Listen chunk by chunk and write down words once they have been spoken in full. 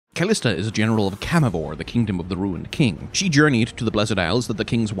Kalista is a general of Camavor, the kingdom of the ruined king. She journeyed to the Blessed Isles that the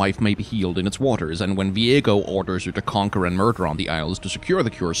king's wife may be healed in its waters, and when Viego orders her to conquer and murder on the isles to secure the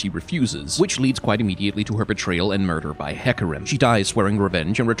cure, she refuses, which leads quite immediately to her betrayal and murder by Hecarim. She dies swearing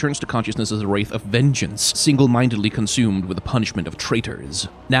revenge and returns to consciousness as a wraith of vengeance, single-mindedly consumed with the punishment of traitors.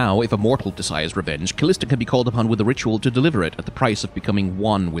 Now, if a mortal desires revenge, Kalista can be called upon with a ritual to deliver it at the price of becoming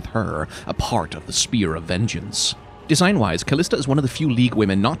one with her, a part of the Spear of Vengeance. Design-wise, Kalista is one of the few League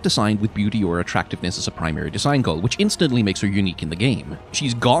women not designed with beauty or attractiveness as a primary design goal, which instantly makes her unique in the game.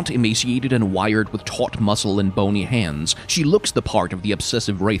 She's gaunt, emaciated, and wired with taut muscle and bony hands. She looks the part of the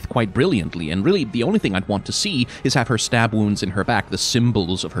obsessive wraith quite brilliantly, and really the only thing I'd want to see is have her stab wounds in her back, the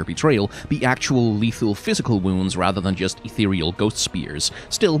symbols of her betrayal, be actual lethal physical wounds rather than just ethereal ghost spears.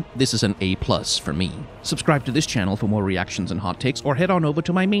 Still, this is an A+ for me. Subscribe to this channel for more reactions and hot takes, or head on over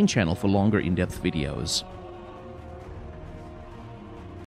to my main channel for longer in-depth videos.